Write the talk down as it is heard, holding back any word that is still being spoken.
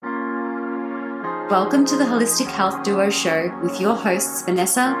Welcome to the Holistic Health Duo Show with your hosts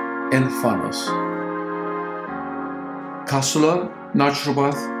Vanessa and Thanos. Counselor,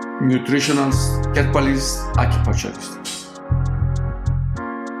 naturopath, nutritionist, herbalist, acupuncturist.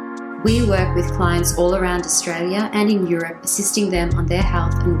 We work with clients all around Australia and in Europe, assisting them on their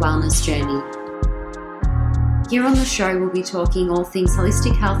health and wellness journey. Here on the show, we'll be talking all things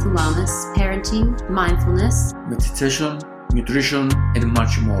holistic health and wellness, parenting, mindfulness, meditation, nutrition, and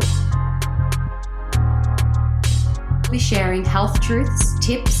much more. We'll be sharing health truths,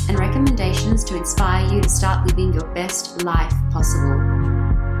 tips, and recommendations to inspire you to start living your best life possible.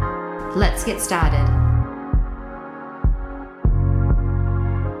 Let's get started.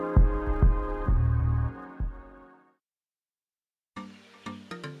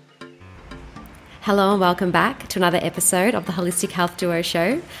 Hello and welcome back to another episode of the Holistic Health Duo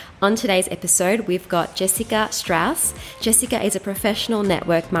Show. On today's episode, we've got Jessica Strauss. Jessica is a professional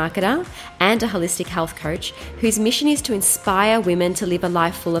network marketer and a holistic health coach whose mission is to inspire women to live a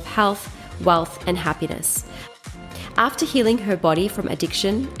life full of health, wealth, and happiness. After healing her body from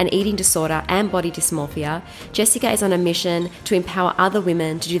addiction, an eating disorder, and body dysmorphia, Jessica is on a mission to empower other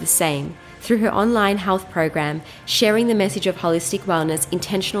women to do the same through her online health program, sharing the message of holistic wellness,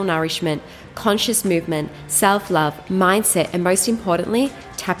 intentional nourishment, conscious movement, self-love, mindset, and most importantly,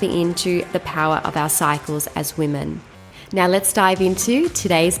 tapping into the power of our cycles as women. Now let's dive into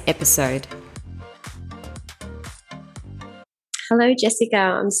today's episode. Hello, Jessica.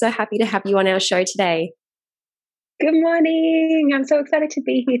 I'm so happy to have you on our show today. Good morning. I'm so excited to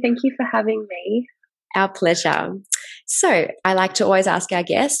be here. Thank you for having me. Our pleasure. So I like to always ask our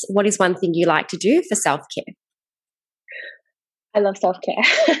guests, what is one thing you like to do for self-care? I love self-care.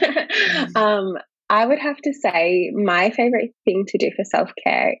 I would have to say my favorite thing to do for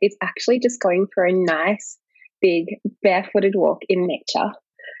self-care is actually just going for a nice, big, barefooted walk in nature.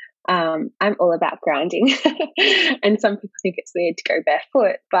 I'm all about grounding. And some people think it's weird to go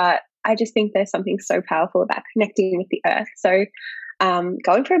barefoot, but I just think there's something so powerful about connecting with the earth. So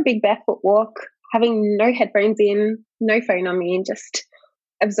going for a big barefoot walk, having no headphones in, no phone on me, and just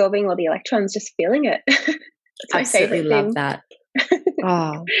absorbing all the electrons, just feeling it. That's my favorite thing. Love that.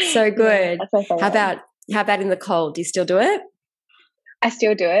 Oh, so good. Yeah, how about in the cold? Do you still do it? I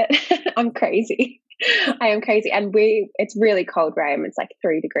still do it. I'm crazy. I am crazy. And it's really cold where I am. It's like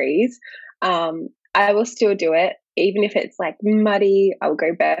 3 degrees. I will still do it. Even if it's like muddy, I'll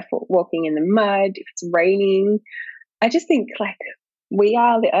go barefoot walking in the mud. If it's raining, I just think like we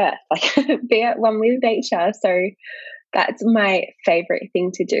are the earth, like be at one with nature. So that's my favorite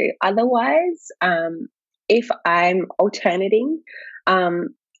thing to do. Otherwise, if I'm alternating,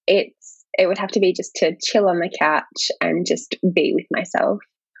 it would have to be just to chill on the couch and just be with myself.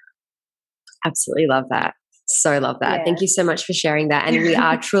 Absolutely love that. So love that. Yeah. Thank you so much for sharing that. And we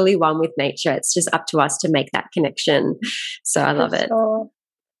are truly one with nature. It's just up to us to make that connection. So I love it.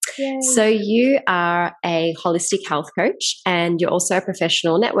 Yay. So you are a holistic health coach and you're also a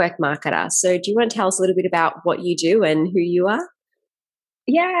professional network marketer. So do you want to tell us a little bit about what you do and who you are?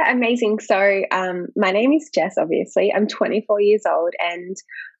 Yeah, amazing. So my name is Jess, obviously. I'm 24 years old and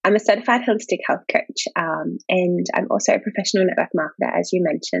I'm a certified holistic health coach, and I'm also a professional network marketer, as you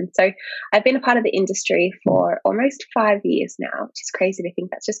mentioned. So I've been a part of the industry for almost 5 years now, which is crazy to think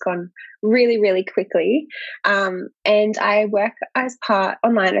that's just gone really, really quickly. And I work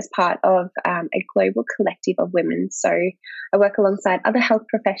online as part of a global collective of women. So I work alongside other health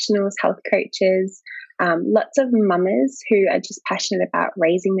professionals, health coaches, lots of mamas who are just passionate about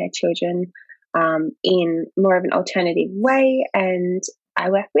raising their children in more of an alternative way. And I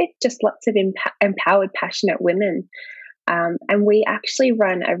work with just lots of empowered, passionate women. And we actually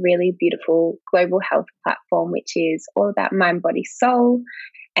run a really beautiful global health platform, which is all about mind, body, soul.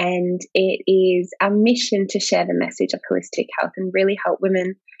 And it is our mission to share the message of holistic health and really help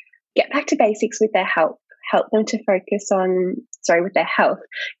women get back to basics with their health, help them to focus on, with their health,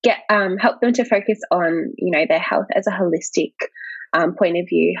 help them to focus on, their health as a holistic point of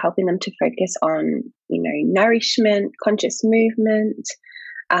view, helping them to focus on, nourishment, conscious movement,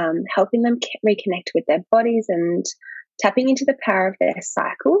 helping them reconnect with their bodies and tapping into the power of their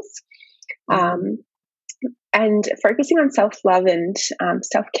cycles, and focusing on self-love and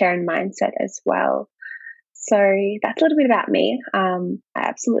self-care and mindset as well. So that's a little bit about me. I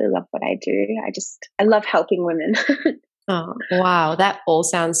absolutely love what I do. I love helping women. Oh, wow. That all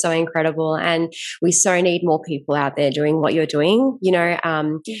sounds so incredible. And we so need more people out there doing what you're doing.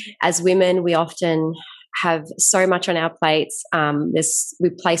 As women, we often have so much on our plates. We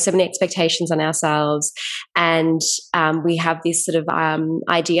place so many expectations on ourselves, and we have this sort of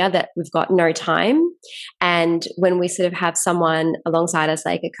idea that we've got no time. And when we sort of have someone alongside us,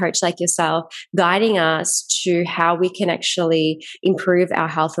 like a coach like yourself, guiding us to how we can actually improve our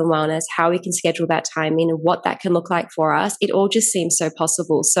health and wellness, how we can schedule that time in, and what that can look like for us, it all just seems so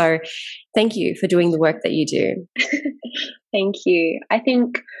possible. So thank you for doing the work that you do. Thank you. I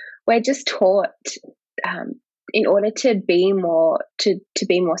think we're just taught in order to be more, to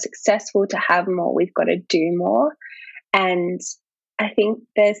be more successful, to have more, we've got to do more. And I think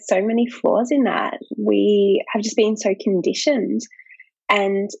there's so many flaws in that. We have just been so conditioned.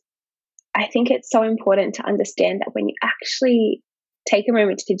 And I think it's so important to understand that when you actually take a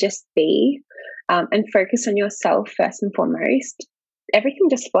moment to just be and focus on yourself first and foremost, everything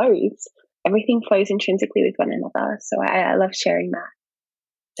just flows. Everything flows intrinsically with one another. So I love sharing that.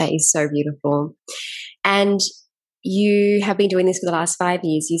 That is so beautiful. And you have been doing this for the last 5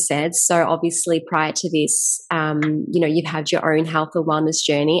 years, you said. So obviously prior to this, you've had your own health and wellness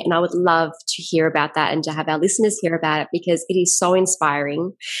journey. And I would love to hear about that and to have our listeners hear about it, because it is so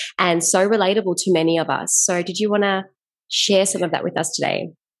inspiring and so relatable to many of us. So did you want to share some of that with us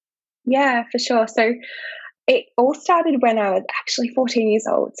today? Yeah, for sure. So it all started when I was actually 14 years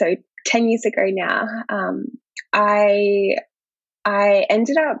old. So 10 years ago now, I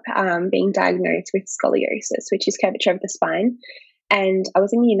ended up being diagnosed with scoliosis, which is curvature of the spine. And I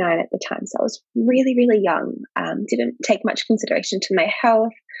was in year 9 at the time. So I was really, really young, didn't take much consideration to my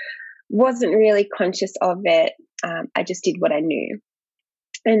health, wasn't really conscious of it. I just did what I knew.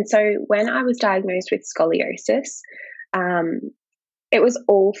 And so when I was diagnosed with scoliosis, it was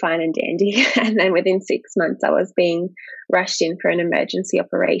all fine and dandy. And then within 6 months, I was being rushed in for an emergency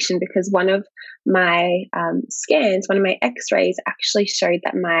operation because one of my scans, one of my x-rays actually showed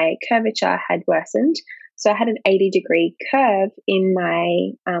that my curvature had worsened. So I had an 80-degree curve in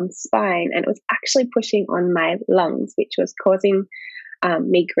my spine, and it was actually pushing on my lungs, which was causing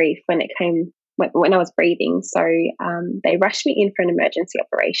me grief when I was breathing. So they rushed me in for an emergency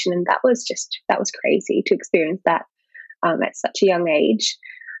operation, and that was crazy to experience that at such a young age.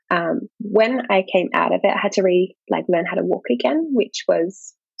 When I came out of it, I had to learn how to walk again, which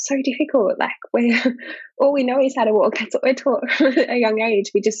was so difficult. All we know is how to walk. That's what we're taught at a young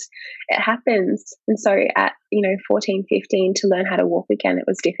age. it happens. And so at 14, 15, to learn how to walk again, it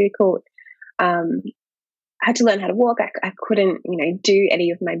was difficult. I had to learn how to walk. I couldn't do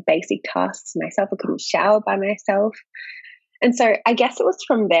any of my basic tasks myself. I couldn't shower by myself. And so I guess it was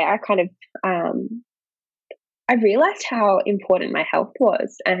from there I realized how important my health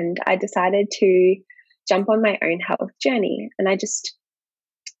was, and I decided to jump on my own health journey. And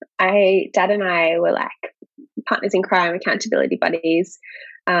Dad and I were like partners in crime, accountability buddies.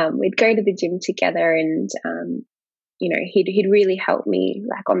 We'd go to the gym together, and he'd really helped me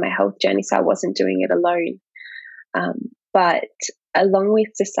on my health journey, so I wasn't doing it alone. But along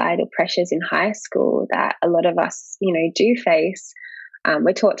with societal pressures in high school that a lot of us do face,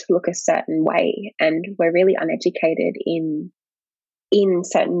 we're taught to look a certain way, and we're really uneducated in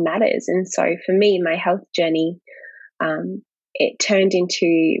certain matters. And so for me, my health journey, it turned into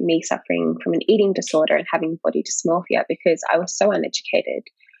me suffering from an eating disorder and having body dysmorphia because I was so uneducated.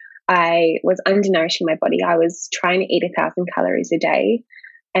 I was undernourishing my body. I was trying to eat 1,000 calories a day.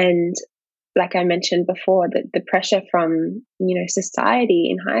 And like I mentioned before, the pressure from, society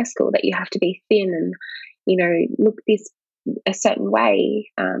in high school that you have to be thin and, look a certain way,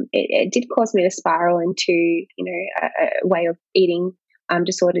 it did cause me to spiral into, a way of eating,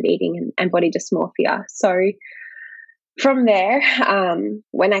 disordered eating and body dysmorphia. So from there,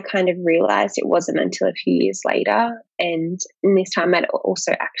 when I kind of realized, it wasn't until a few years later, and in this time I'd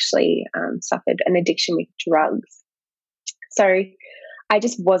also actually suffered an addiction with drugs. So I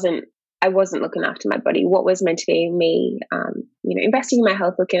wasn't looking after my body. What was meant to be me, investing in my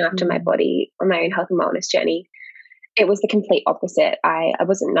health, looking after my body on my own health and wellness journey, it was the complete opposite. I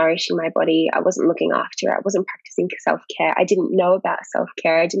wasn't nourishing my body. I wasn't looking after it. I wasn't practicing self-care. I didn't know about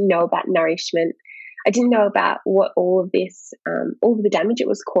self-care. I didn't know about nourishment. I didn't know about what all of this, all of the damage it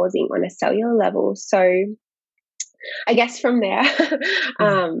was causing on a cellular level. So I guess from there,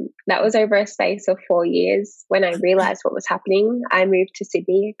 that was over a space of 4 years. When I realized what was happening, I moved to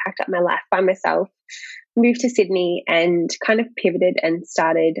Sydney, packed up my life by myself, moved to Sydney, and kind of pivoted and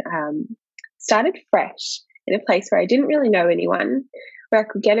started fresh in a place where I didn't really know anyone, where I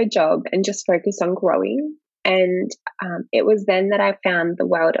could get a job and just focus on growing. And it was then that I found the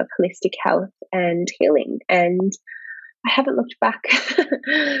world of holistic health and healing, and I haven't looked back.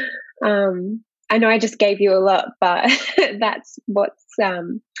 I know I just gave you a lot, but that's what's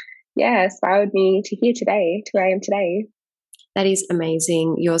inspired me to here today, to where I am today. That is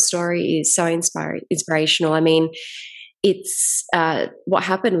amazing. Your story is so inspirational. I mean, it's what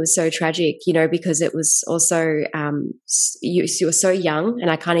happened was so tragic, because it was also you were so young, and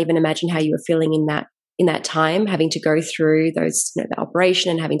I can't even imagine how you were feeling in that time, having to go through those that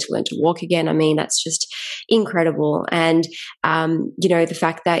operation and having to learn to walk again. I mean, that's just incredible. And the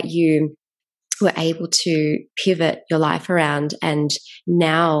fact that you were able to pivot your life around and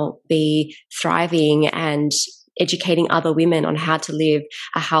now be thriving and educating other women on how to live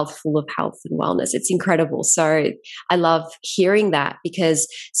a health full of health and wellness. It's incredible. So I love hearing that, because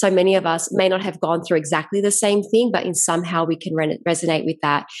so many of us may not have gone through exactly the same thing, but in somehow we can resonate with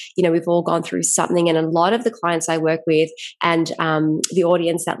that. We've all gone through something, and a lot of the clients I work with and the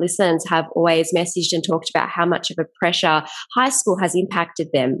audience that listens have always messaged and talked about how much of a pressure high school has impacted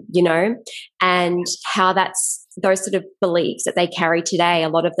them, and how that's those sort of beliefs that they carry today. A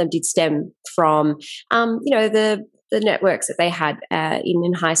lot of them did stem from, the networks that they had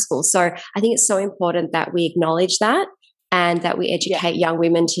in high school. So I think it's so important that we acknowledge that, and that we educate young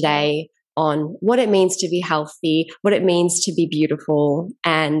women today on what it means to be healthy, what it means to be beautiful,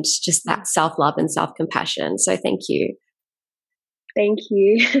 and just that self-love and self-compassion. So thank you. Thank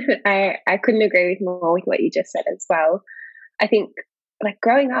you. I couldn't agree more with what you just said as well. I think,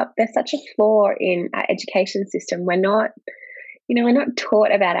 growing up, there's such a flaw in our education system. We're not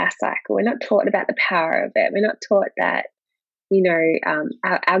taught about our cycle. We're not taught about the power of it. We're not taught that,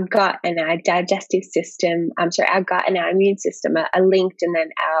 our gut and our digestive system, our gut and our immune system are linked, and then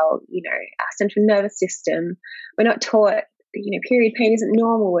our central nervous system. We're not taught, period pain isn't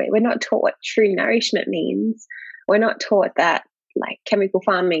normal. We're not taught what true nourishment means. We're not taught that chemical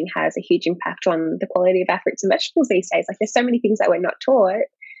farming has a huge impact on the quality of our fruits and vegetables these days. There's so many things that we're not taught.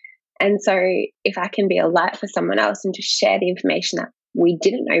 And so if I can be a light for someone else and just share the information that we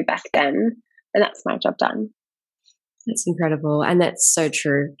didn't know back then that's my job done. That's incredible. And that's so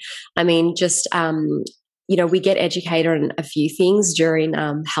true. I mean, just, we get educated on a few things during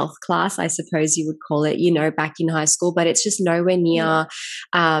health class, I suppose you would call it, back in high school, but it's just nowhere near,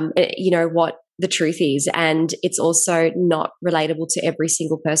 what the truth is. And it's also not relatable to every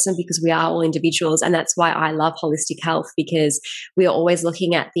single person, because we are all individuals. And that's why I love holistic health, because we are always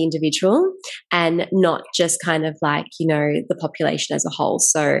looking at the individual and not just kind of the population as a whole.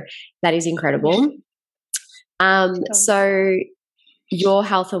 So that is incredible. So your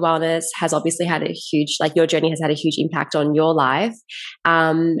health and wellness has obviously had a huge, your journey has had a huge impact on your life.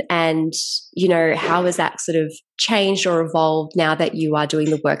 And, how has that sort of changed or evolved now that you are doing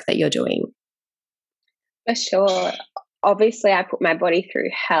the work that you're doing? For sure. Obviously, I put my body through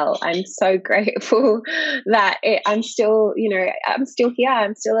hell. I'm so grateful that I'm still here. I'm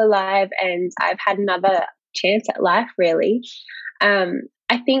still alive, and I've had another chance at life, really.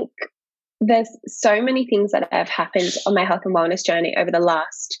 I think there's so many things that have happened on my health and wellness journey over the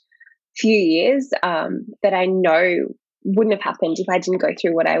last few years that I know wouldn't have happened if I didn't go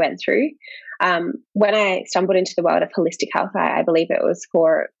through what I went through. When I stumbled into the world of holistic health, I believe it was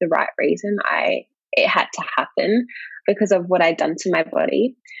for the right reason. It had to happen because of what I'd done to my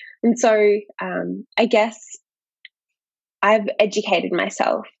body. And so I guess I've educated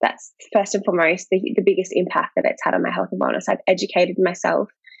myself. That's first and foremost the biggest impact that it's had on my health and wellness. I've educated myself.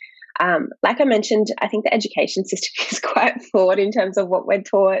 Like I mentioned, I think the education system is quite flawed in terms of what we're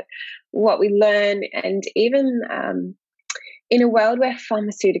taught, what we learn, and even in a world where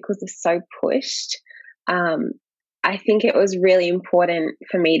pharmaceuticals are so pushed, I think it was really important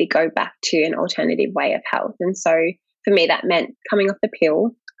for me to go back to an alternative way of health. And so for me, that meant coming off the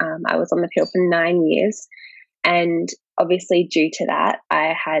pill. I was on the pill for 9 years. And obviously due to that,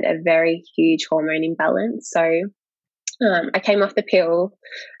 I had a very huge hormone imbalance. So I came off the pill,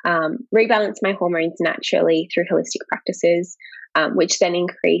 rebalanced my hormones naturally through holistic practices, which then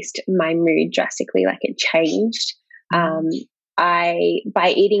increased my mood drastically. It changed.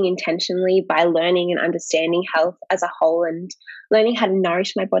 By eating intentionally, by learning and understanding health as a whole, and learning how to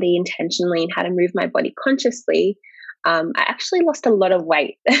nourish my body intentionally and how to move my body consciously, I actually lost a lot of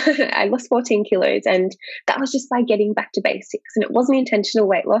weight. I lost 14 kilos, and that was just by getting back to basics. And it wasn't intentional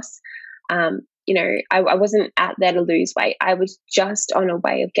weight loss. I wasn't out there to lose weight. I was just on a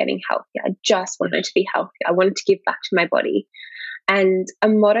way of getting healthy. I just wanted to be healthy. I wanted to give back to my body. And a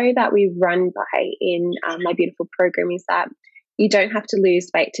motto that we run by in my beautiful program is that you don't have to lose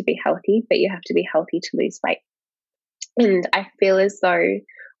weight to be healthy, but you have to be healthy to lose weight. And I feel as though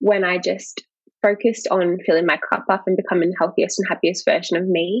when I just focused on filling my cup up and becoming the healthiest and happiest version of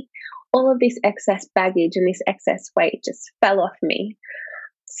me, all of this excess baggage and this excess weight just fell off me.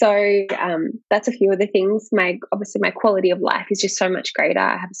 So that's a few of the things. Obviously my quality of life is just so much greater.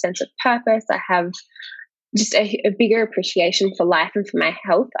 I have a sense of purpose. I have just a bigger appreciation for life and for my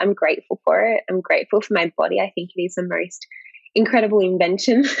health. I'm grateful for it. I'm grateful for my body. I think it is the most incredible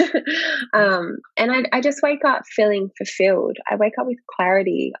invention. And I just wake up feeling fulfilled. I wake up with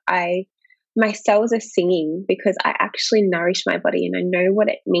clarity. My cells are singing because I actually nourish my body and I know what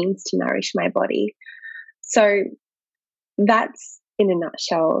it means to nourish my body. So that's, in a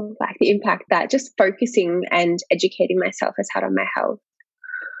nutshell, like the impact that just focusing and educating myself has had on my health.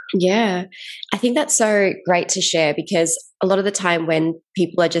 Yeah, I think that's so great to share, because a lot of the time when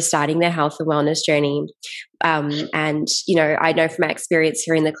people are just starting their health and wellness journey, and, you know, I know from my experience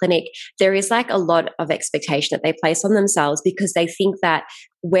here in the clinic, there is like a lot of expectation that they place on themselves, because they think that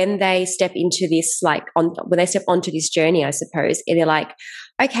when they step into this, when they step onto this journey, I suppose, and they're like,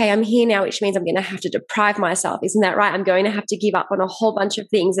 okay, I'm here now, which means I'm going to have to deprive myself. Isn't that right? I'm going to have to give up on a whole bunch of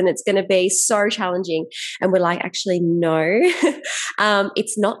things and it's going to be so challenging. And we're like, actually, no,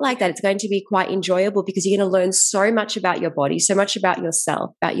 it's not like that. It's going to be quite enjoyable, because you're going to learn so much about your body, so much about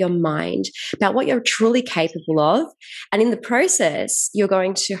yourself, about your mind, about what you're truly capable of. And in the process, you're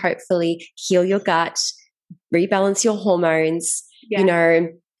going to hopefully heal your gut, rebalance your hormones, you know,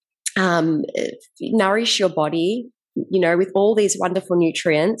 nourish your body, you know, with all these wonderful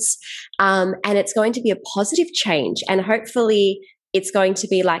nutrients. And it's going to be a positive change. And hopefully it's going to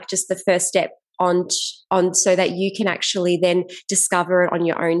be like just the first step on so that you can actually then discover it on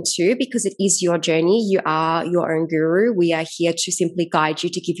your own too, because it is your journey. You are your own guru. We are here to simply guide you,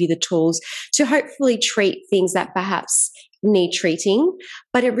 to give you the tools to hopefully treat things that perhaps need treating.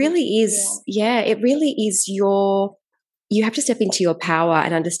 But it really is, it really is you have to step into your power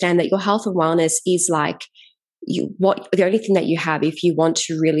and understand that your health and wellness is like the only thing that you have if you want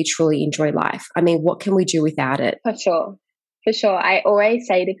to really truly enjoy life. I mean, what can we do without it? For sure. I always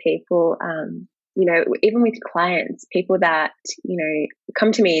say to people, you know, even with clients, people that, you know,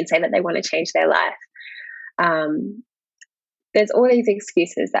 come to me and say that they want to change their life, there's all these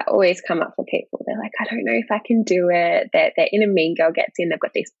excuses that always come up for people. They're like, I don't know if I can do it. Their inner mean girl gets in. They've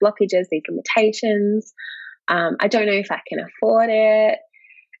got these blockages, these limitations. I don't know if I can afford it.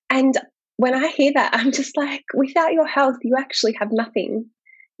 And when I hear that, I'm just like, without your health, you actually have nothing.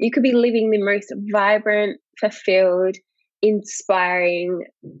 You could be living the most vibrant, fulfilled, inspiring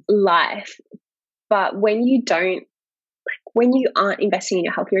life. But when you aren't investing in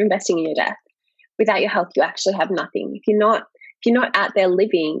your health, you're investing in your death. Without your health, you actually have nothing. If you're not out there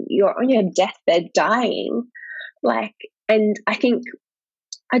living, you're on your deathbed dying. And I think,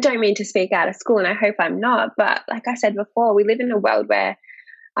 I don't mean to speak out of school, and I hope I'm not, but like I said before, we live in a world where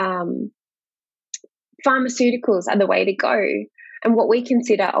pharmaceuticals are the way to go. And what we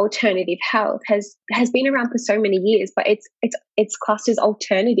consider alternative health has been around for so many years, but it's classed as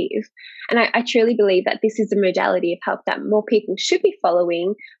alternative. And I truly believe that this is the modality of health that more people should be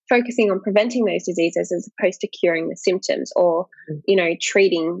following, focusing on preventing those diseases as opposed to curing the symptoms or, you know,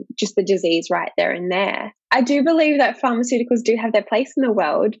 treating just the disease right there and there. I do believe that pharmaceuticals do have their place in the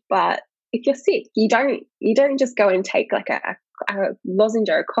world, but if you're sick, you don't just go and take like a lozenge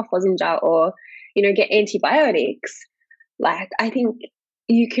or a cough lozenge or, you know, get antibiotics. Like, I think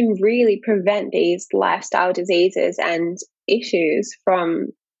you can really prevent these lifestyle diseases and issues from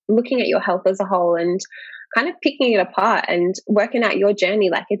looking at your health as a whole and kind of picking it apart and working out your journey.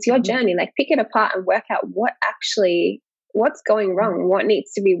 Like, it's your journey. Like, pick it apart and work out what's going wrong, what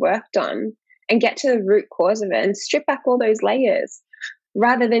needs to be worked on, and get to the root cause of it and strip back all those layers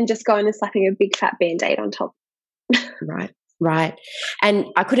rather than just going and slapping a big fat Band-Aid on top. Right. And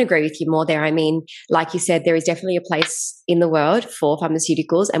I couldn't agree with you more there. I mean, like you said, there is definitely a place in the world for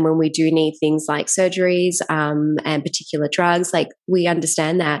pharmaceuticals. And when we do need things like surgeries and particular drugs, like, we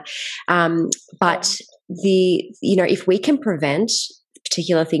understand that. But if we can prevent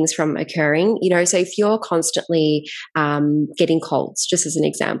particular things from occurring, you know, so if you're constantly getting colds, just as an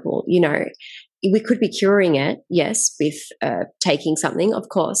example, you know, we could be curing it, yes, with taking something, of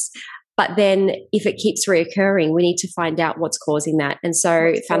course. But then if it keeps reoccurring, we need to find out what's causing that. And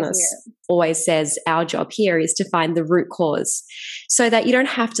so Thanos always says our job here is to find the root cause so that you don't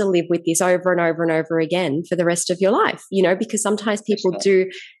have to live with this over and over and over again for the rest of your life, you know, because sometimes people do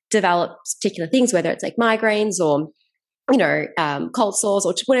develop particular things, whether it's like migraines or, you know, cold sores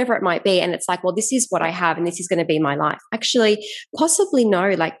or whatever it might be. And it's like, well, this is what I have and this is going to be my life. Actually, possibly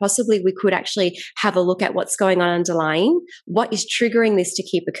we could actually have a look at what's going on underlying, what is triggering this to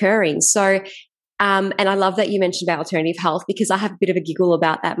keep occurring. So, and I love that you mentioned about alternative health, because I have a bit of a giggle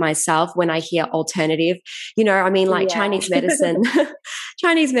about that myself when I hear alternative. You know, I mean, like Chinese medicine,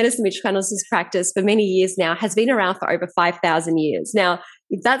 which Thanos has practiced for many years now, has been around for over 5,000 years. Now,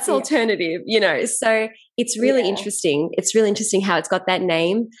 That's alternative, So it's really interesting. It's really interesting how it's got that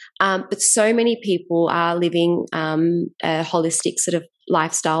name. But so many people are living a holistic sort of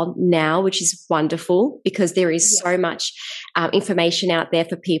lifestyle now, which is wonderful because there is so much information out there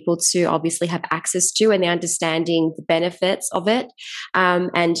for people to obviously have access to, and they're understanding the benefits of it.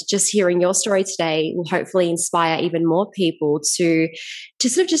 And just hearing your story today will hopefully inspire even more people to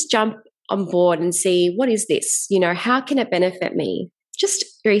sort of just jump on board and see, what is this? How can it benefit me? Just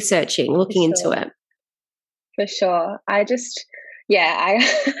researching, looking into it. For sure. I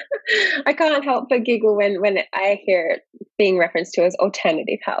I can't help but giggle when I hear it being referenced to as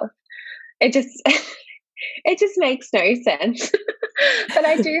alternative health. It just it just makes no sense. But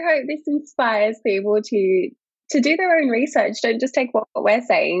I do hope this inspires people to do their own research. Don't just take what we're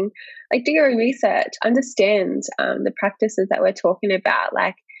saying. Like, do your own research, understand the practices that we're talking about.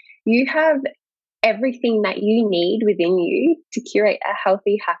 Like, you have everything that you need within you to curate a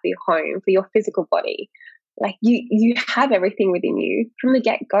healthy, happy home for your physical body. Like, you have everything within you from the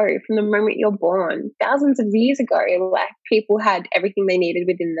get-go, from the moment you're born. Thousands of years ago, like, people had everything they needed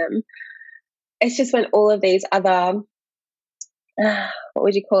within them. It's just when all of these other, what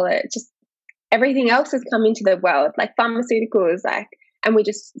would you call it? Just everything else has come into the world, like pharmaceuticals, and we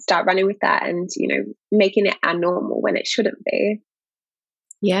just start running with that and, making it our normal when it shouldn't be.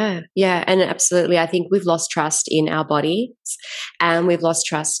 Yeah, and absolutely. I think we've lost trust in our bodies, and we've lost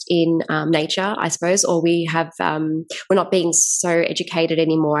trust in nature, I suppose, or we have we're not being so educated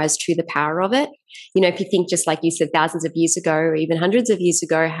anymore as to the power of it. If you think, just like you said, thousands of years ago, or even hundreds of years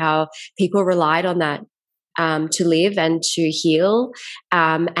ago, how people relied on that to live and to heal,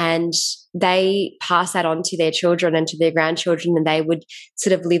 and they pass that on to their children and to their grandchildren, and they would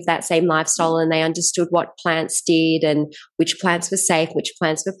sort of live that same lifestyle, and they understood what plants did and which plants were safe, which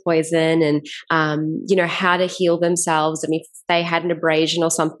plants were poison, and how to heal themselves, and if they had an abrasion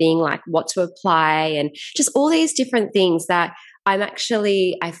or something, like what to apply, and just all these different things that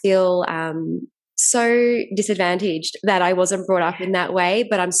I feel so disadvantaged that I wasn't brought up in that way,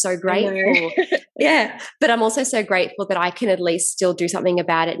 but I'm so grateful. Yeah, but I'm also so grateful that I can at least still do something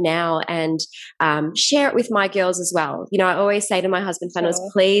about it now and share it with my girls as well. I always say to my husband, Thanos,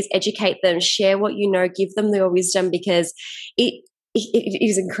 please educate them, share what you know, give them your wisdom, because it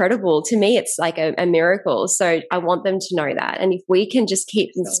is incredible. To me, it's like a miracle. So I want them to know that. And if we can just keep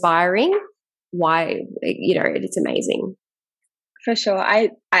inspiring, it's amazing. For sure.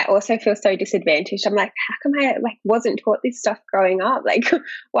 I also feel so disadvantaged. I'm like, how come I wasn't taught this stuff growing up? Like,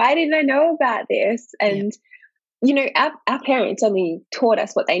 why didn't I know about this? And, our parents only taught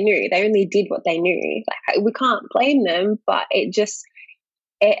us what they knew. They only did what they knew. Like, we can't blame them, but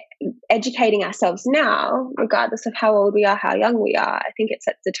educating ourselves now, regardless of how old we are, how young we are, I think it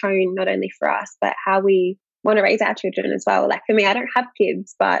sets the tone not only for us, but how we want to raise our children as well. Like, for me, I don't have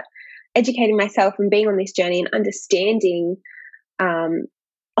kids, but educating myself and being on this journey and understanding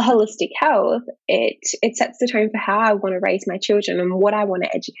holistic health, it sets the tone for how I want to raise my children and what I want to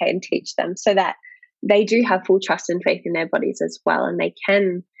educate and teach them, so that they do have full trust and faith in their bodies as well, and they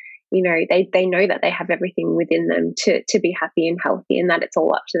can, they know that they have everything within them to be happy and healthy, and that it's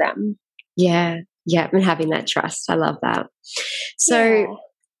all up to them. Yeah, and having that trust, I love that. So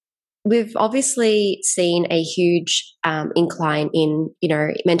we've obviously seen a huge incline in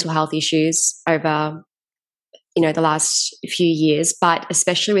mental health issues over the last few years, but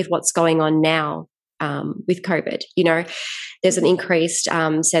especially with what's going on now with COVID, there's an increased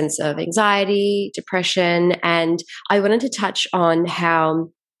sense of anxiety, depression, and I wanted to touch on how,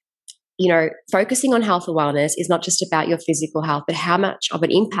 focusing on health and wellness is not just about your physical health, but how much of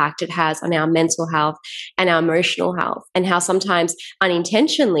an impact it has on our mental health and our emotional health, and how sometimes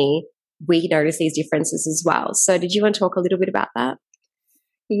unintentionally we notice these differences as well. So did you want to talk a little bit about that?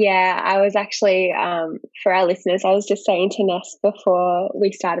 Yeah, I was actually, for our listeners, I was just saying to Ness before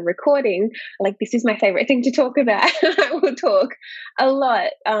we started recording, like, this is my favorite thing to talk about. I will talk a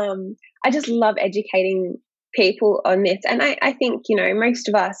lot. I just love educating people on this. And I think, most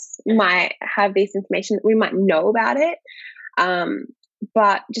of us might have this information that we might know about it,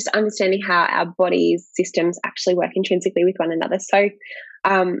 but just understanding how our body's systems actually work intrinsically with one another. So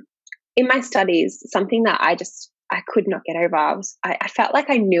in my studies, something that I could not get over. I felt like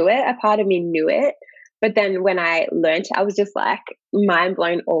I knew it. A part of me knew it. But then when I learned it, I was just like mind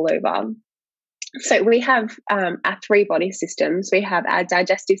blown all over. So we have our three body systems. We have our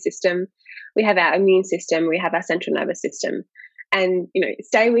digestive system, we have our immune system, we have our central nervous system. And,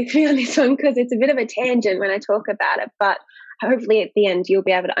 stay with me on this one because it's a bit of a tangent when I talk about it. But hopefully at the end, you'll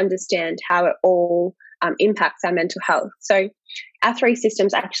be able to understand how it all impacts our mental health. So our three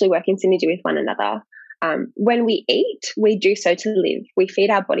systems actually work in synergy with one another. When we eat, we do so to live. We feed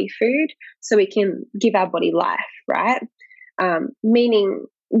our body food so we can give our body life, right? Meaning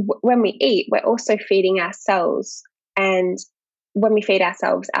when we eat, we're also feeding ourselves. And when we feed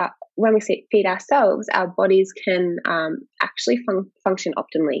ourselves, our bodies can actually function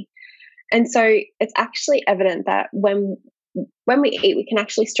optimally. And so it's actually evident that when we eat, we can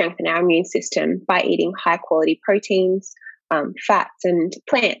actually strengthen our immune system by eating high quality proteins, fats, and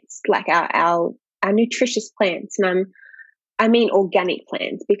plants, like our nutritious plants. And I mean organic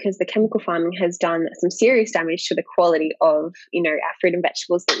plants, because the chemical farming has done some serious damage to the quality of, our fruit and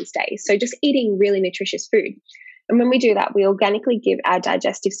vegetables these days. So just eating really nutritious food. And when we do that, we organically give our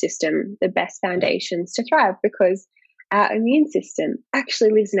digestive system the best foundations to thrive, because our immune system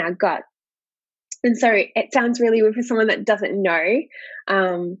actually lives in our gut. And so it sounds really weird for someone that doesn't know.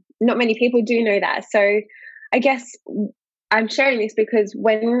 Not many people do know that. So I guess I'm sharing this because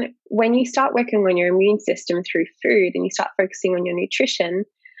when you start working on your immune system through food and you start focusing on your nutrition,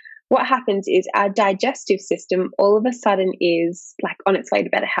 what happens is our digestive system all of a sudden is like on its way to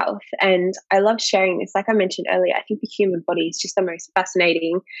better health. And I love sharing this. Like I mentioned earlier, I think the human body is just the most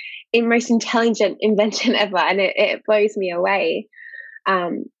fascinating and most intelligent invention ever. And it blows me away.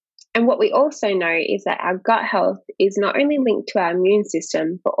 And what we also know is that our gut health is not only linked to our immune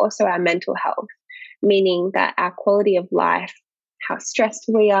system, but also our mental health, meaning that our quality of life, how stressed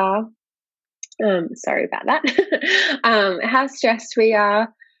we are, sorry about that, how stressed we are,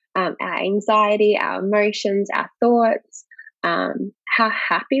 our anxiety, our emotions, our thoughts, how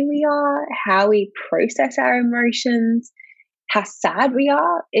happy we are, how we process our emotions, how sad we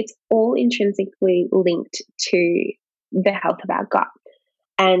are, it's all intrinsically linked to the health of our gut.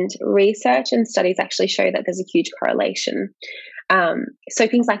 And research and studies actually show that there's a huge correlation. So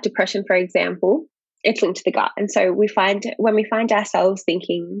things like depression, for example, it's linked to the gut. And so when we find ourselves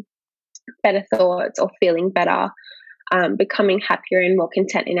thinking better thoughts or feeling better, becoming happier and more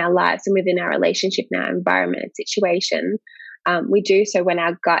content in our lives and within our relationship and our environment and situation, we do so when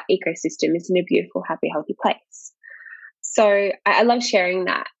our gut ecosystem is in a beautiful, happy, healthy place. So I love sharing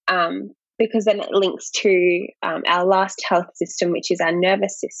that because then it links to our last health system, which is our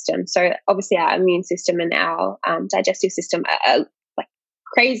nervous system. So obviously our immune system and our digestive system are like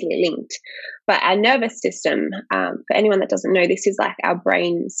crazily linked. But our nervous system, for anyone that doesn't know, this is like our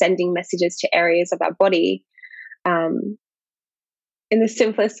brain sending messages to areas of our body. In the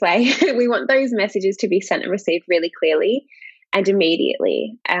simplest way, we want those messages to be sent and received really clearly and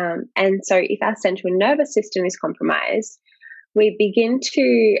immediately. And so if our central nervous system is compromised, we begin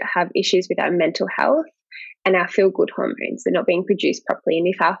to have issues with our mental health and our feel-good hormones. They're not being produced properly. And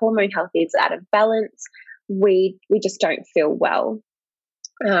if our hormone health is out of balance, we just don't feel well.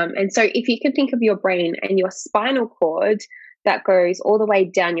 And so if you can think of your brain and your spinal cord that goes all the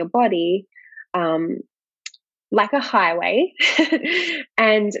way down your body, like a highway,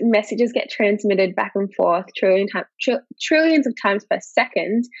 and messages get transmitted back and forth trillions of times per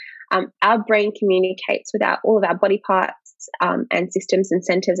second, our brain communicates with all of our body parts and systems and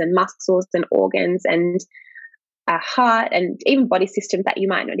centers and muscles and organs and our heart and even body systems that you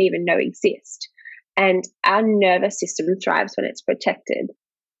might not even know exist. And our nervous system thrives when it's protected.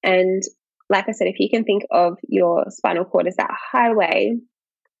 And like I said, if you can think of your spinal cord as that highway,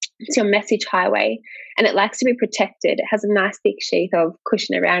 it's your message highway, and it likes to be protected. It has a nice thick sheath of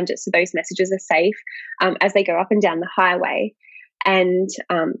cushion around it, so those messages are safe as they go up and down the highway. And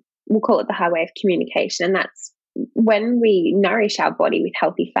we'll call it the highway of communication. And that's when we nourish our body with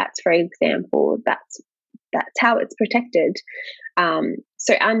healthy fats, for example. That's how it's protected.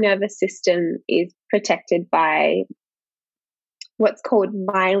 So our nervous system is protected by what's called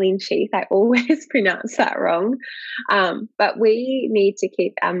myelin sheath. I always pronounce that wrong. But we need to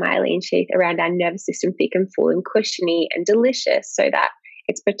keep our myelin sheath around our nervous system thick and full and cushiony and delicious so that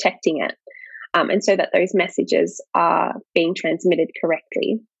it's protecting it. And so that those messages are being transmitted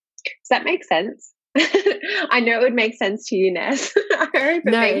correctly. Does that make sense? I know it would make sense to you, Ness. I hope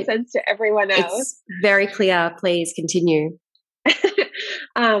it makes sense to everyone else. It's very clear. Please continue.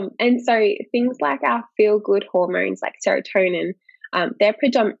 And so things like our feel-good hormones like serotonin, they're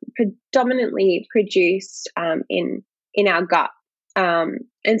predominantly produced in our gut.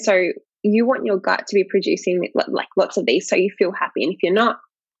 And so you want your gut to be producing like lots of these so you feel happy. And if you're not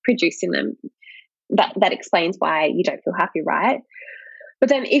producing them, that explains why you don't feel happy, right? But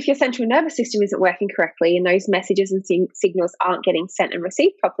then if your central nervous system isn't working correctly and those messages and signals aren't getting sent and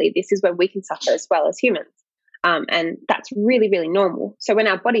received properly, this is when we can suffer as well as humans. And that's really, really normal. So when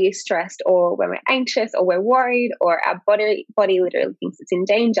our body is stressed or when we're anxious or we're worried or our body literally thinks it's in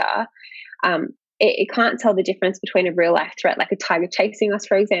danger, it can't tell the difference between a real life threat like a tiger chasing us,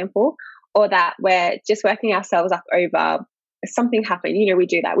 for example, or that we're just working ourselves up over something happened. We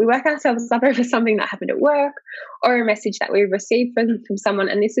do that. We work ourselves up over something that happened at work or a message that we received from someone,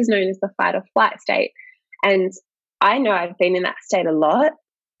 and this is known as the fight or flight state. And I know I've been in that state a lot,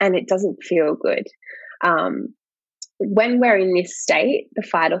 and it doesn't feel good. When we're in this state, the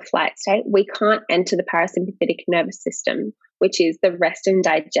fight or flight state, we can't enter the parasympathetic nervous system, which is the rest and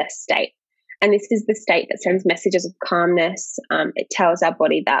digest state. And this is the state that sends messages of calmness. It tells our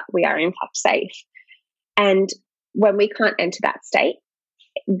body that we are in fact safe. And when we can't enter that state,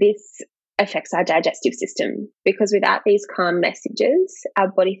 this affects our digestive system, because without these calm messages, our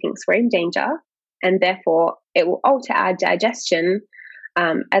body thinks we're in danger, and therefore it will alter our digestion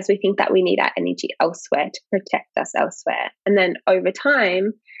as we think that we need our energy elsewhere to protect us elsewhere. And then over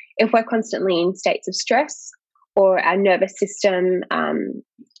time, if we're constantly in states of stress, or our nervous system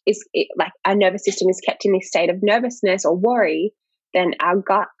is kept in this state of nervousness or worry, then our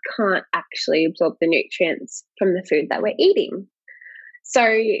gut can't actually absorb the nutrients from the food that we're eating. So,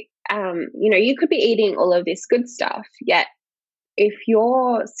 you could be eating all of this good stuff, yet if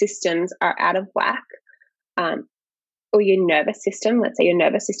your systems are out of whack, or your nervous system, let's say your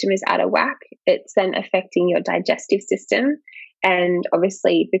nervous system is out of whack, it's then affecting your digestive system. And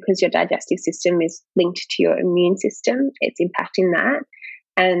obviously, because your digestive system is linked to your immune system, it's impacting that.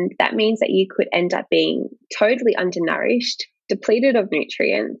 And that means that you could end up being totally undernourished, depleted of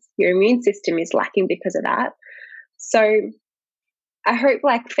nutrients. Your immune system is lacking because of that. So I hope,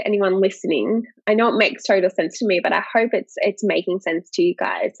 for anyone listening, I know it makes total sense to me, but I hope it's making sense to you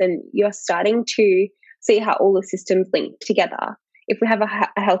guys, and you're starting to see how all the systems link together. If we have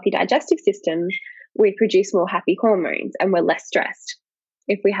a healthy digestive system, we produce more happy hormones and we're less stressed.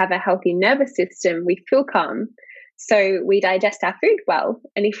 If we have a healthy nervous system, we feel calm, so we digest our food well.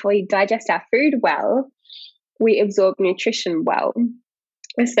 And if we digest our food well, we absorb nutrition well,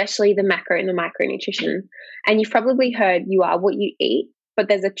 especially the macro and the micronutrition. And you've probably heard you are what you eat, but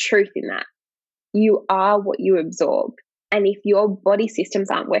there's a truth in that. You are what you absorb. And if your body systems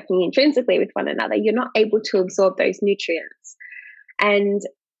aren't working intrinsically with one another, you're not able to absorb those nutrients. And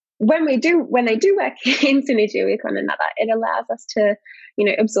when they do work in synergy with one another, it allows us to,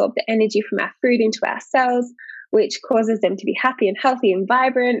 absorb the energy from our food into our cells, which causes them to be happy and healthy and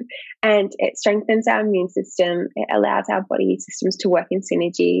vibrant, and it strengthens our immune system. It allows our body systems to work in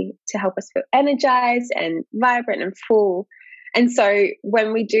synergy to help us feel energized and vibrant and full. And so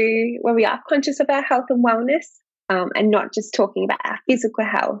when we are conscious of our health and wellness, and not just talking about our physical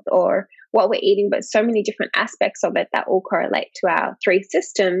health or what we're eating, but so many different aspects of it that all correlate to our three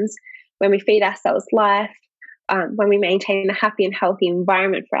systems, when we feed ourselves life, when we maintain a happy and healthy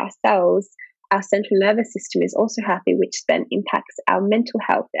environment for ourselves, our central nervous system is also happy, which then impacts our mental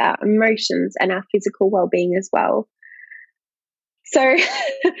health, our emotions, and our physical well-being as well. So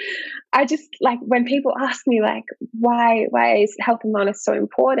I just when people ask me why is health and wellness so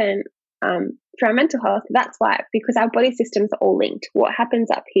important for our mental health, that's why, because our body systems are all linked. What happens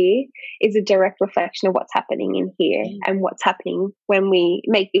up here is a direct reflection of what's happening in here, and what's happening when we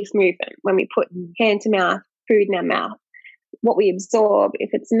make this movement, when we put hand to mouth, food in our mouth. What we absorb, if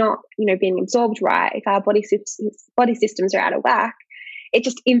it's not, being absorbed right, if our body systems are out of whack, it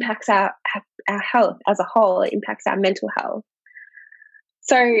just impacts our health as a whole. It impacts our mental health.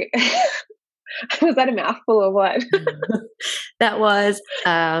 So was that a mouthful or what? That was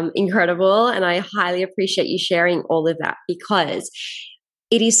incredible. And I highly appreciate you sharing all of that, because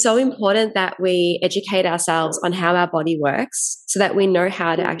it is so important that we educate ourselves on how our body works so that we know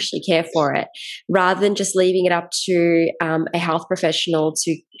how to actually care for it, rather than just leaving it up to a health professional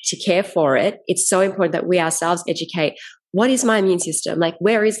to care for it. It's so important that we ourselves educate. What is my immune system?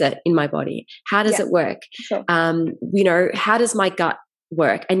 Where is it in my body? How does it work? Sure. How does my gut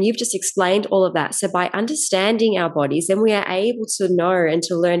work? And you've just explained all of that. So by understanding our bodies, then we are able to know and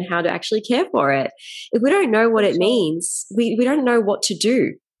to learn how to actually care for it. If we don't know what it means, we don't know what to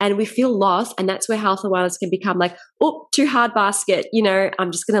do, and we feel lost. And that's where health and wellness can become too hard basket.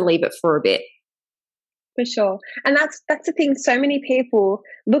 I'm just going to leave it for a bit. For sure. And that's the thing. So many people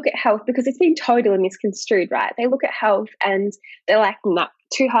look at health, because it's been totally misconstrued, right? They look at health and they're like, no,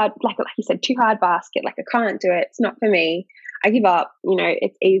 too hard, like you said, too hard basket. I can't do it. It's not for me. I give up.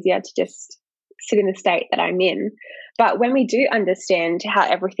 It's easier to just sit in the state that I'm in. But when we do understand how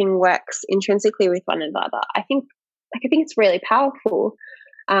everything works intrinsically with one another, I think it's really powerful.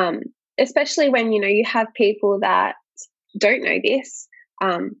 Especially when, you have people that don't know this,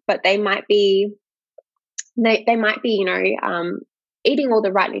 but they might be, eating all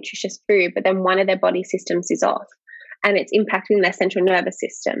the right nutritious food, but then one of their body systems is off, and it's impacting their central nervous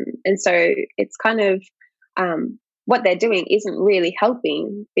system. And so it's kind of what they're doing isn't really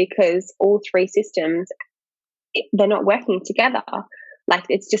helping because all three systems, they're not working together. Like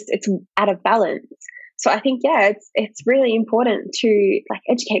it's out of balance. So I think, it's really important to like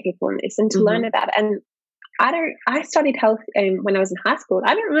educate people on this and to learn about it. And I studied health when I was in high school.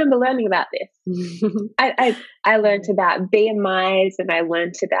 I don't remember learning about this. I learned about BMIs, and I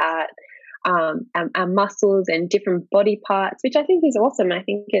learned about our muscles and different body parts, which I think is awesome. I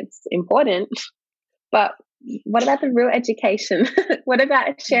think it's important. But what about the real education? What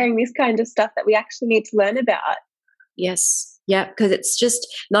about sharing this kind of stuff that we actually need to learn about? Yes. Yeah, because it's just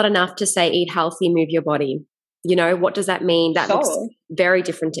not enough to say eat healthy, move your body. You know, what does that mean? That looks very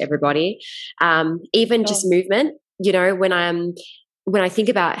different to everybody. Even just movement, you know, when I think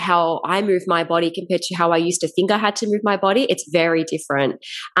about how I move my body compared to how I used to think I had to move my body, it's very different.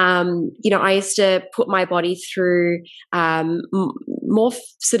 You know, I used to put my body through more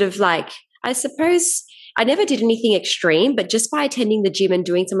sort of like, I suppose I never did anything extreme, but just by attending the gym and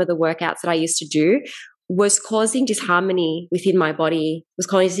doing some of the workouts that I used to do was causing disharmony within my body, was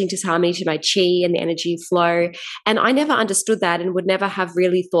causing disharmony to my chi and the energy flow. And I never understood that and would never have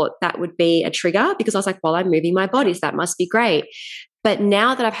really thought that would be a trigger, because I was like, well, I'm moving my body, so that must be great. But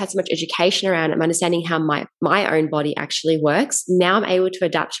now that I've had so much education around it, I'm understanding how my own body actually works. Now I'm able to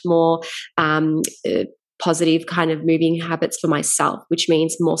adapt more positive kind of moving habits for myself, which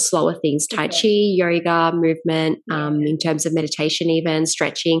means more slower things, Tai Chi, yoga, movement, in terms of meditation, even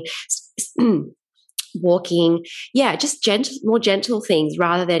stretching, walking, just more gentle things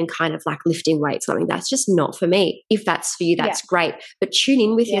rather than kind of like lifting weights. Something that's just not for me. If that's for you, that's great. But tune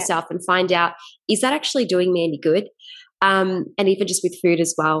in with yourself and find out, is that actually doing me any good? And even just with food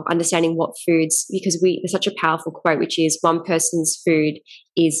as well, understanding what foods, because there's such a powerful quote, which is one person's food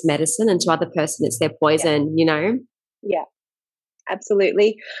is medicine and to other person it's their poison, you know? Yeah,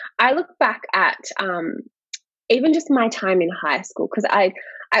 absolutely. I look back at even just my time in high school, because I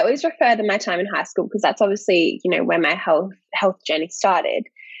always refer to my time in high school because that's obviously, you know, where my health journey started.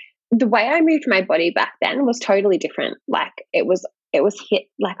 The way I moved my body back then was totally different. Like it was hit,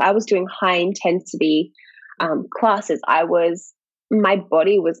 like I was doing high intensity classes. My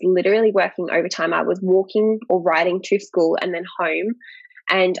body was literally working overtime. I was walking or riding to school and then home,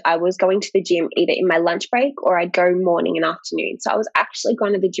 and I was going to the gym either in my lunch break or I'd go morning and afternoon. So I was actually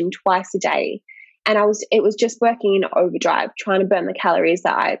going to the gym twice a day. And it was just working in overdrive, trying to burn the calories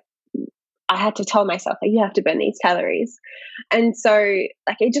that I had to tell myself that you have to burn these calories. And so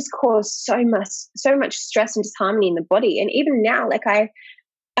like it just caused so much stress and disharmony in the body. And even now, like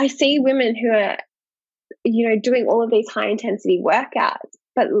I see women who are, you know, doing all of these high intensity workouts,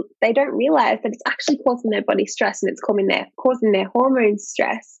 but they don't realize that it's actually causing their body stress, and it's causing their hormone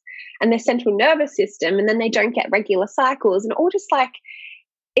stress and their central nervous system. And then they don't get regular cycles, and all just like,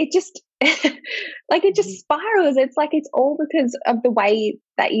 it just like it just spirals. It's like it's all because of the way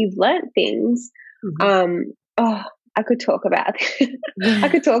that you've learned things. I could talk about I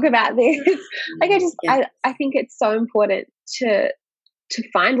could talk about this. Like I think it's so important to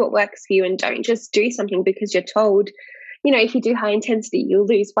find what works for you, and don't just do something because you're told, you know, if you do high intensity you'll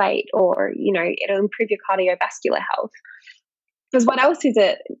lose weight, or, you know, it'll improve your cardiovascular health. Because what else is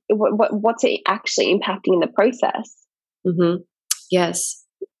it? What's it actually impacting in the process? Yes.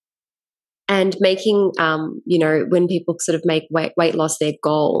 And making, you know, when people sort of make weight loss their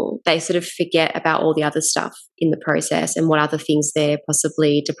goal, they sort of forget about all the other stuff in the process and what other things they're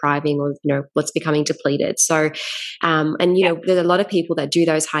possibly depriving, or, you know, what's becoming depleted. So, and, you know, there's a lot of people that do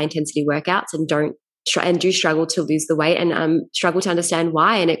those high intensity workouts and do struggle to lose the weight, and struggle to understand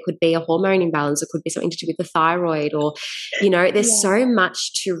why. And it could be a hormone imbalance. It could be something to do with the thyroid, or, you know, there's so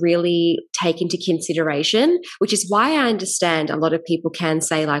much to really take into consideration, which is why I understand a lot of people can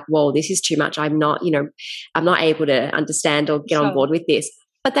say like, whoa, this is too much. I'm not able to understand or get on board with this.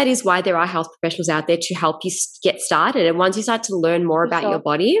 But that is why there are health professionals out there to help you get started. And once you start to learn more about your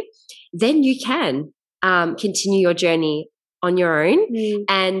body, then you can continue your journey on your own,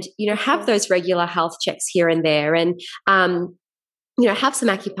 and, you know, have those regular health checks here and there, and, you know, have some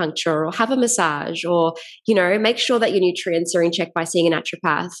acupuncture or have a massage, or, you know, make sure that your nutrients are in check by seeing a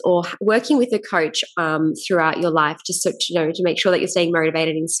naturopath, or working with a coach throughout your life, just so, you know, to make sure that you're staying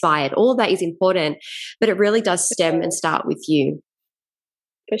motivated, inspired. All of that is important, but it really does stem and start with you.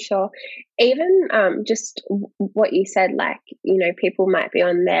 For sure. Even just what you said, like, you know, people might be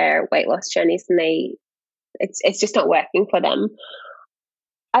on their weight loss journeys and it's just not working for them.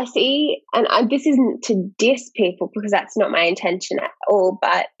 I see, and this isn't to diss people because that's not my intention at all,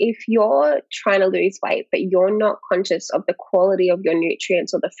 but if you're trying to lose weight but you're not conscious of the quality of your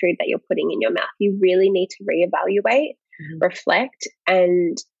nutrients or the food that you're putting in your mouth, you really need to reevaluate, reflect,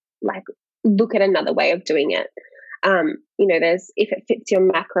 and like look at another way of doing it. There's, if it fits your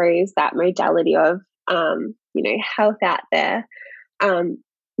macros, that modality of, health out there.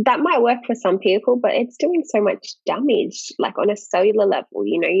 That might work for some people, but it's doing so much damage, like on a cellular level.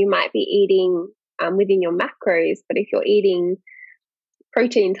 You might be eating within your macros, but if you're eating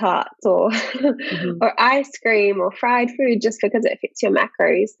protein tarts or or ice cream or fried food just because it fits your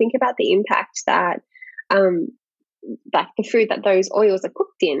macros, think about the impact that like the food that those oils are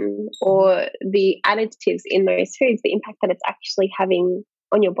cooked in, or the additives in those foods, the impact that it's actually having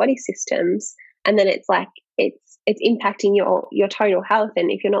on your body systems. And then it's like it's impacting your total health.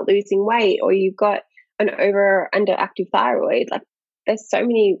 And if you're not losing weight, or you've got an over or underactive thyroid, like there's so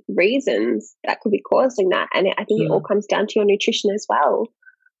many reasons that could be causing that. And I think it all comes down to your nutrition as well.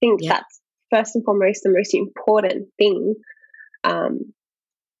 I think that's first and foremost the most important thing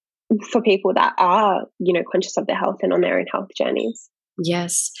for people that are, conscious of their health and on their own health journeys.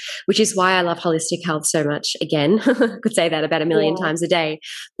 Yes, which is why I love holistic health so much. Again, I could say that about a million times a day.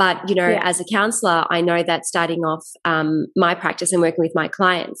 But, as a counselor, I know that starting off my practice and working with my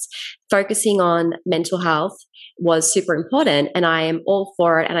clients, focusing on mental health was super important, and I am all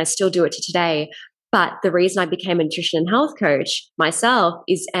for it, and I still do it to today. But the reason I became a nutrition and health coach myself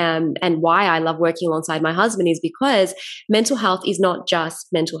is, and why I love working alongside my husband, is because mental health is not just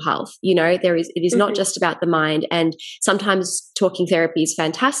mental health. It is not just about the mind. And sometimes talking therapy is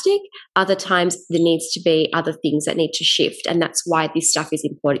fantastic. Other times there needs to be other things that need to shift. And that's why this stuff is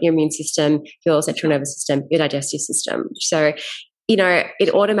important. Your immune system, your central nervous system, your digestive system. So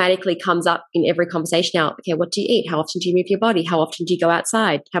it automatically comes up in every conversation now. Okay, what do you eat? How often do you move your body? How often do you go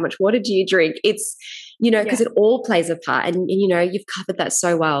outside? How much water do you drink? It's, because it all plays a part. And, you've covered that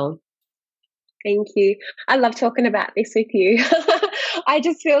so well. Thank you. I love talking about this with you. I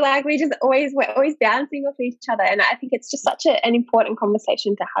just feel like we're always bouncing off each other. And I think it's just such an important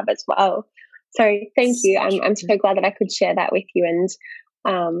conversation to have as well. So thank you. I'm so glad that I could share that with you.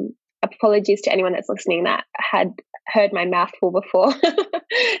 And apologies to anyone that's listening that had heard my mouthful before.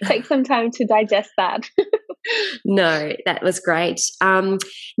 Take some time to digest that. No, that was great. Now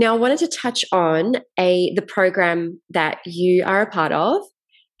I wanted to touch on the program that you are a part of,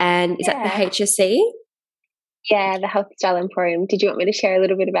 and is that the HSC? Yeah, the Health Style Emporium. Did you want me to share a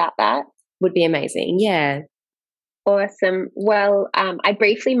little bit about that? Would be amazing. Yeah. Awesome. Well, I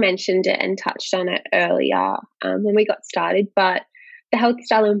briefly mentioned it and touched on it earlier when we got started, but the Health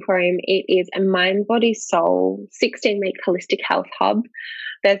Style Emporium, it is a mind, body, soul, 16-week holistic health hub.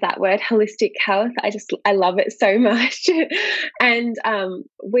 There's that word, holistic health. I love it so much. And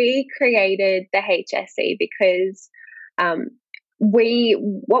we created the HSC because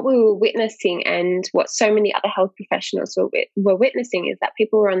what we were witnessing, and what so many other health professionals were witnessing, is that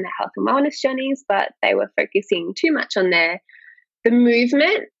people were on their health and wellness journeys, but they were focusing too much on the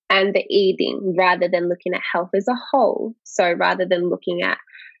movement and the eating rather than looking at health as a whole. So rather than looking at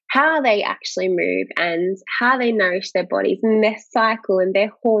how they actually move and how they nourish their bodies and their cycle and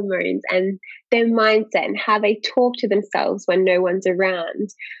their hormones and their mindset and how they talk to themselves when no one's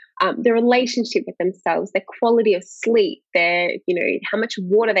around, the relationship with themselves, their quality of sleep, their, how much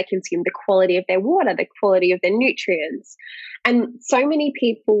water they consume, the quality of their water, the quality of their nutrients. And so many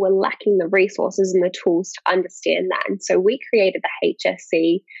people were lacking the resources and the tools to understand that. And so we created the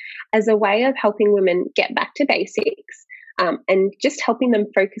HSC as a way of helping women get back to basics, and just helping them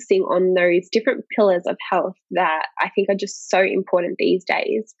focusing on those different pillars of health that I think are just so important these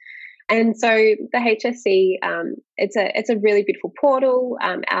days. And so the HSC, it's a really beautiful portal.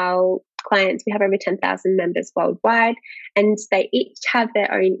 Our clients, we have over 10,000 members worldwide, and they each have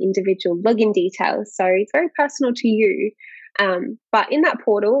their own individual login details. So it's very personal to you. But in that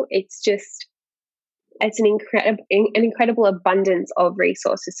portal, it's an incredible abundance of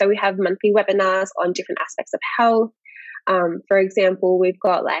resources. So we have monthly webinars on different aspects of health. For example, we've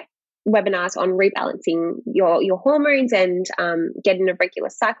got webinars on rebalancing your hormones and getting a regular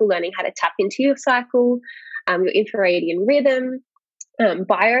cycle, learning how to tap into your cycle, your infraradian rhythm,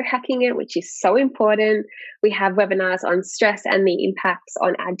 biohacking it, which is so important. We have webinars on stress and the impacts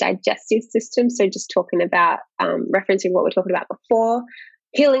on our digestive system. So just talking about, referencing what we're talking about before,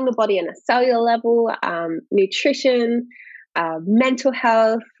 healing the body on a cellular level, nutrition, mental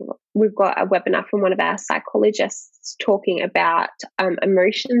health. We've got a webinar from one of our psychologists talking about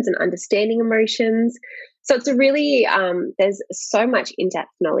emotions and understanding emotions. So it's a really, there's so much in-depth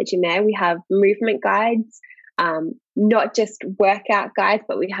knowledge in there. We have movement guides, not just workout guides,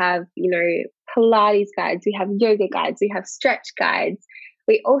 but we have, Pilates guides, we have yoga guides, we have stretch guides.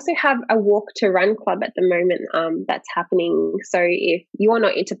 We also have a walk to run club at the moment that's happening. So if you're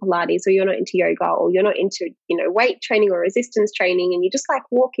not into Pilates, or you're not into yoga, or you're not into, weight training or resistance training, and you just like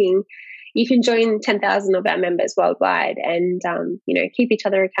walking, you can join 10,000 of our members worldwide and, keep each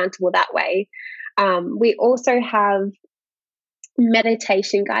other accountable that way. We also have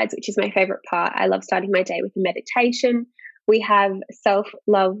meditation guides, which is my favorite part. I love starting my day with a meditation. We have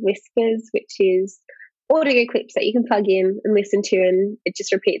self-love whispers, which is audio clips that you can plug in and listen to, and it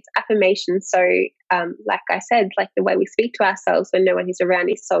just repeats affirmations. So like I said, like the way we speak to ourselves when no one is around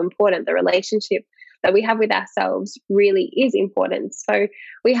is so important. The relationship that we have with ourselves really is important. So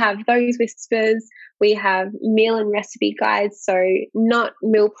we have those whispers. We have meal and recipe guides. So not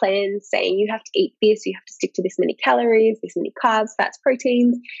meal plans saying you have to eat this, you have to stick to this many calories, this many carbs, fats,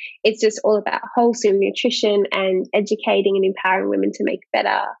 proteins. It's just all about wholesome nutrition and educating and empowering women to make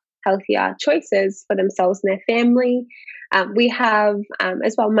better, healthier choices for themselves and their family. We have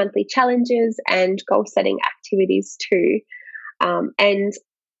as well monthly challenges and goal setting activities too. And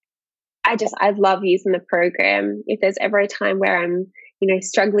I love using the program. If there's ever a time where I'm,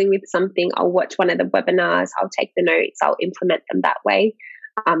 struggling with something, I'll watch one of the webinars, I'll take the notes, I'll implement them that way.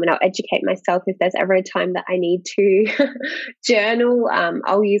 And I'll educate myself. If there's ever a time that I need to journal,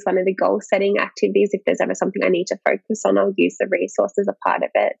 I'll use one of the goal setting activities. If there's ever something I need to focus on, I'll use the resource as a part of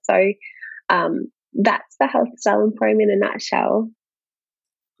it. So that's the Health Style Emporium in a nutshell.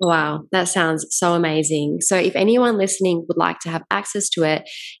 Wow, that sounds so amazing. So if anyone listening would like to have access to it,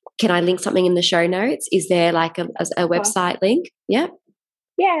 can I link something in the show notes? Is there like a website link? Yeah.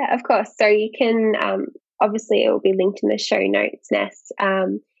 Yeah, of course. So you can, obviously it will be linked in the show notes, Ness.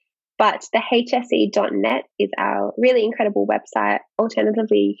 But the hse.net is our really incredible website.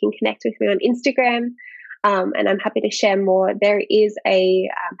 Alternatively, you can connect with me on Instagram, and I'm happy to share more. There is a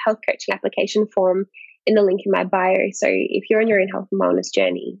health coaching application form in the link in my bio. So if you're on your own health and wellness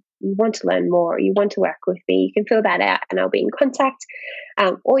journey, you want to learn more, you want to work with me, you can fill that out and I'll be in contact.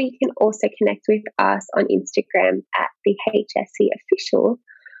 Or you can also connect with us on Instagram at the HSE Official.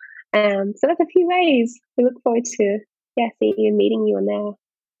 So that's a few ways. We look forward to seeing you and meeting you on there.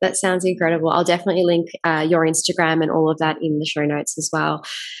 That sounds incredible. I'll definitely link your Instagram and all of that in the show notes as well.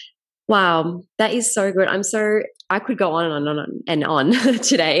 Wow, that is so good. I could go on and on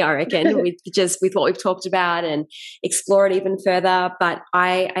today, I reckon, with what we've talked about and explore it even further. But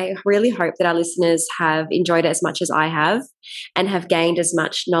I really hope that our listeners have enjoyed it as much as I have and have gained as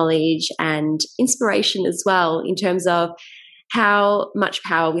much knowledge and inspiration as well in terms of how much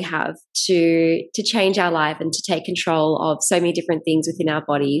power we have to change our life and to take control of so many different things within our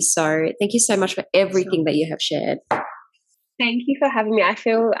bodies. So thank you so much for everything that you have shared. Thank you for having me. I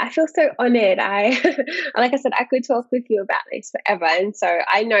feel so honored. Like I said, I could talk with you about this forever. And so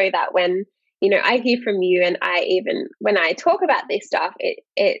I know that when, I hear from you and when I talk about this stuff,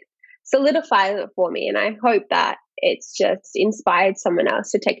 it solidifies it for me. And I hope that it's just inspired someone else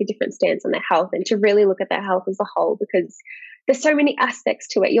to take a different stance on their health and to really look at their health as a whole, because there's so many aspects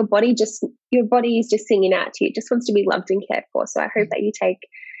to it. Your body is just singing out to you. It just wants to be loved and cared for. So I hope that you take,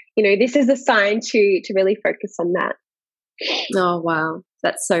 this is a sign to really focus on that. Oh, wow.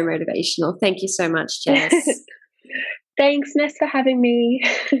 That's so motivational. Thank you so much, Jess. Thanks, Ness, for having me.